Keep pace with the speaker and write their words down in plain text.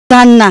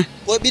sana.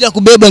 Kwa bila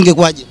kubebwa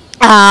ingekwaje?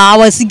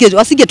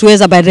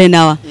 Wasingetuweza by then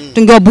hawa.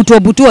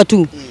 Tungewabutua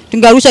tu.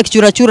 Tungearusha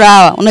kichura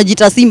hawa.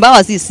 Unajiita Simba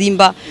hawa si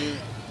Simba.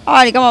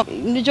 Hawa ni kama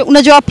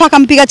unajua paka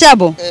mpiga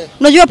chabo?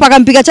 Unajua paka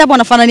mpiga chabo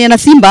anafanania na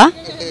Simba?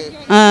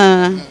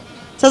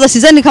 Sasa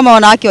sidhani kama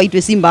wanawake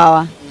waitwe Simba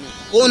hawa.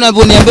 Kwa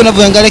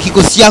unavyoangalia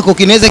kikosi chako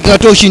kinaweza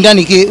kikatoa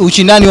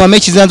ushindani wa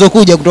mechi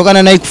zinazokuja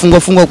kutokana na hii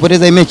kufungwa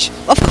kupoteza hii mechi.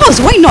 Of course,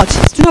 why not?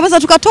 Tunaweza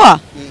tukatoa.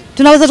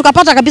 Tunaweza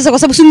tukapata kabisa kwa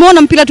sababu si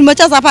umeona mpira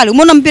tumecheza pale.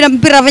 Umeona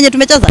mpira venye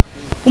tumecheza?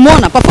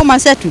 Umeona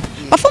performance yetu.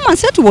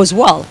 Performance yetu was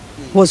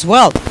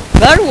well.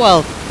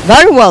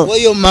 Very well. Kwa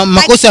hiyo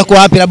makosa yako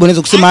wapi labda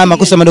unaweza kusema haya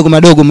makosa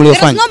madogo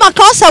mliofanya? No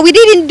makosa, we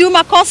didn't do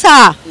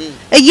makosa.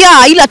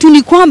 Ila tu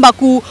ni kwamba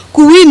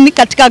kuwin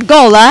katika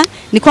goal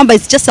ni kwamba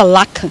it's just a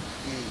luck.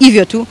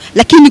 Hivyo tu,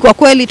 lakini kwa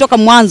kweli toka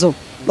mwanzo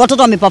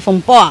watoto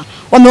wameperform poa.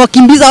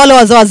 Wamewakimbiza wale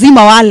wazee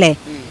wazima wale.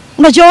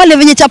 Unajua wale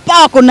venye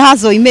Chapa wako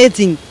nazo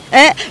amazing.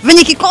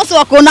 Venye kikosi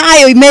wako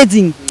nayo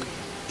amazing.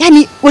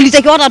 Yaani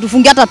walitakiwa hata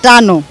tufunge hata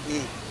 5.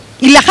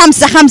 Ila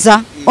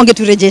hamsa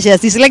wangeturejeshea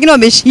sisi lakini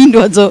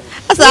wameshindwa zo.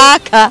 Sasa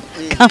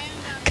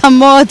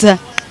kamoja.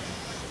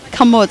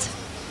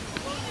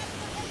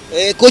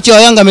 Kocha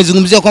wa Yanga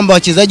amezungumzia kwamba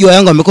wachezaji wa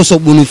Yanga wamekosa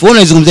ubunifu. Wewe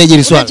unazungumziaje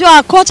hili swali?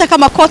 Unajua kocha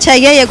kama kocha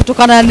yeye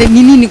kutokana na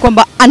nini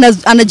kwamba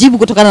anajibu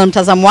kutokana na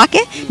mtazamo wake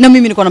na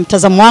mimi niko na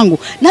mtazamo wangu.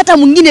 Na hata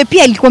mwingine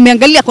pia alikuwa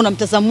ameangalia kuna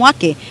mtazamo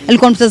wake.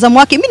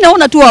 Mimi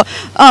naona tu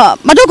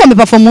madogo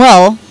wameperform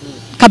well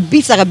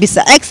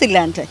kabisa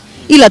excellent.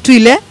 Ila tu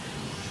ile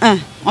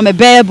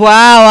wamebebwa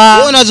hawa.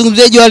 Wewe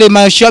unazungumziaje wale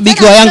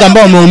mashabiki wa Yanga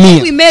ambao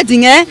wameumia?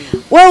 Amazing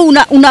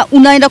wewe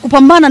unaenda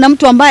kupambana na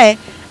mtu ambaye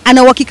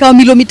ana uhakika wa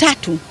milioni 3.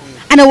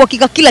 Ana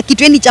uhakika kila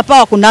kitu, yani Chapa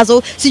wako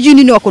nazo, sijui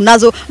nini wako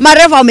nazo,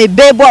 marefa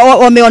wamebebwa,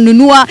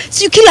 wamewanunua,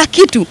 sijui kila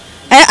kitu.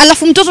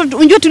 Alafu mtoto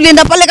unajua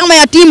tulienda pale kama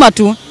yatima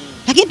tu.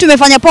 Lakini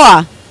tumefanya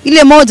poa.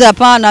 Ile moja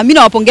hapana, mimi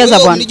nawapongeza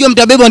bwana. Unajua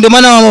mtabebwa ndio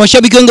maana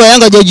mashabiki wengi wa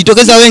Yanga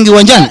hawajitokeza wengi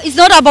uwanjani. It's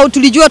not about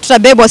tulijua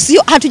tutabebwa,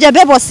 sio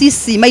hatujabebwa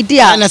sisi, my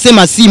dear.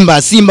 Anasema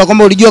Simba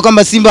kwamba ulijua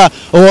kwamba Simba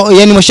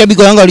yani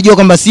mashabiki wa Yanga walijua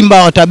kwamba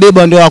Simba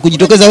watabebwa ndio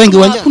wakujitokeza wengi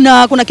uwanjani.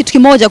 Kuna kitu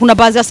kimoja, kuna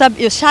baadhi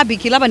ya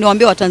shabiki labda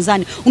niwaambie wa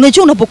Tanzania.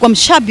 Unajua unapokuwa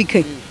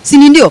mshabiki, si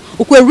ndio?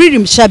 Ukuwe really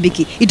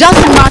mshabiki. It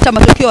doesn't matter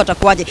matokeo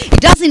yatakuwaje.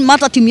 It doesn't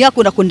matter timu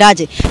yako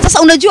inakundaje.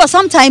 Sasa unajua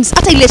sometimes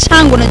hata ile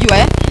shango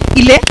unajua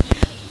ile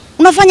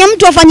unafanya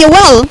mtu afanye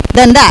well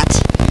than that.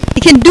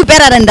 He can do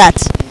better than that.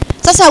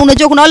 Sasa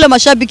unajua kuna wale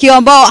mashabiki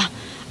ambao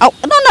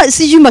naona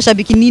sijui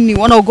mashabiki nini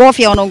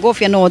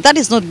wanaogofia no, that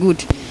is not good.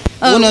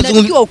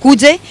 Unatakiwa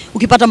ukuje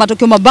ukipata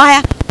matokeo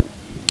mabaya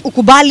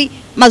ukubali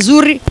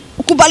mazuri,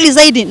 ukubali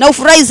zaidi na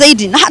ufurahi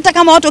zaidi, na hata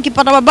kama watu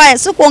wakipata mabaya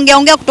sio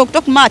kuongea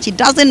kutok match, it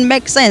doesn't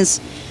make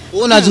sense.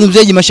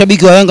 Unazungumziaje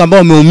mashabiki wa Yanga ambao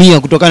wameumia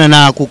kutokana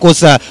na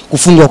kukosa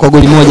kufungwa kwa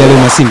goli moja leo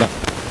na Simba?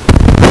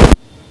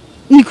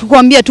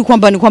 Nikukwambia tu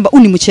kwamba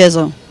ni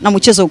mchezo na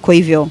mchezo uko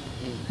hivyo.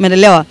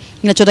 Umeelewa?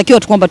 Ninachotakiwa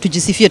tu kwamba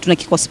tujisifie tuna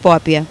kikosi poa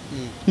pia.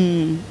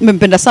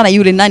 Nimempenda sana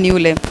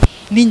yule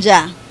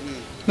Ninja.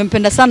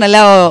 Nimempenda sana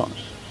leo.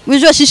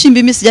 Unajua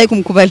Shishimbi mimi sijai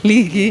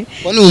kumkubaliki.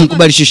 Kwani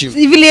umkubali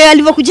Shishimbi? Vile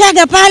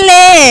alivyokujaga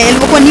pale,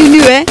 alivyokuwa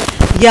niwe.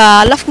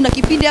 Alafu kuna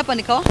kipindi hapa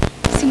nikawa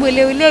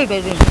simuelewi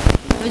bado.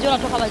 Unajua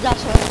natoka majasho.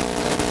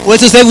 Wewe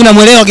sasa hivi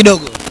unamuelewa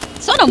kidogo?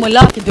 Sana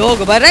muelewa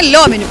kidogo, baadaye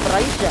leo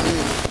amenifurahisha.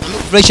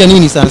 Amekufurahisha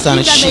nini sana?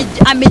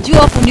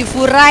 Amejua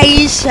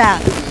kunifurahisha.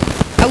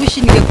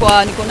 Awishi niko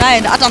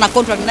naye hata na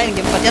contract naye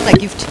ningempatia hata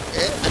gift.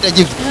 Hata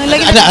gift.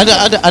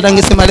 Hata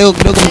angesema leo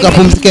kidogo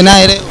mkapumzike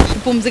naye leo.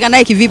 Kupumzika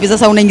naye kivipi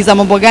sasa unaingiza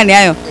mambo gani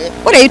hayo?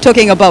 What are you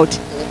talking about?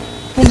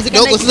 Pumzika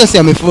kidogo sasa si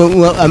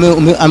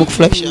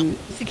amekufurahisha.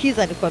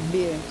 Sikiza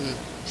nikwambie.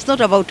 It's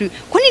not about you.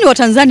 Kwa nini wa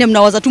Tanzania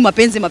mnawaza tu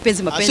mapenzi?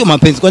 Sio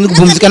mapenzi, kwani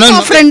kupumzika naye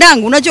ni friend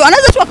yangu. Unajua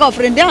anaweza tu akawa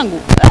friend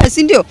yangu.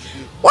 Si ndio?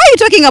 Why are you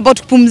talking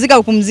about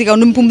kupumzika?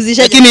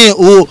 Unampumzisha. Lakini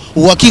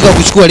uhakika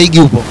kuchukua ligi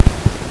upo.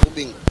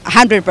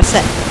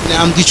 100%.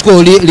 Na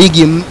mkichukua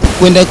ligi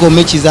kwenda kwa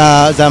mechi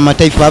za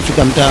mataifa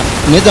Afrika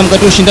mnaweza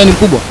mkatoa ushindani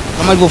mkubwa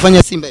kama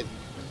alivyofanya Simba hivi.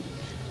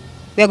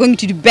 We are going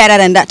to do better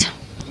than that.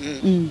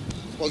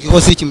 Kwa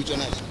kikosi hichi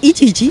mchonacho.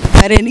 Hichi.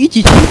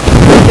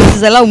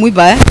 Usizalau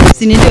mwiba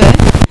si ndio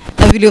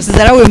Na vile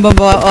usizalau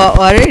mbamba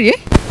wa reli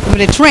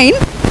vile train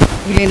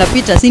vile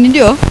inapita si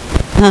ndio?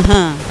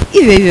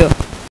 Hivyo.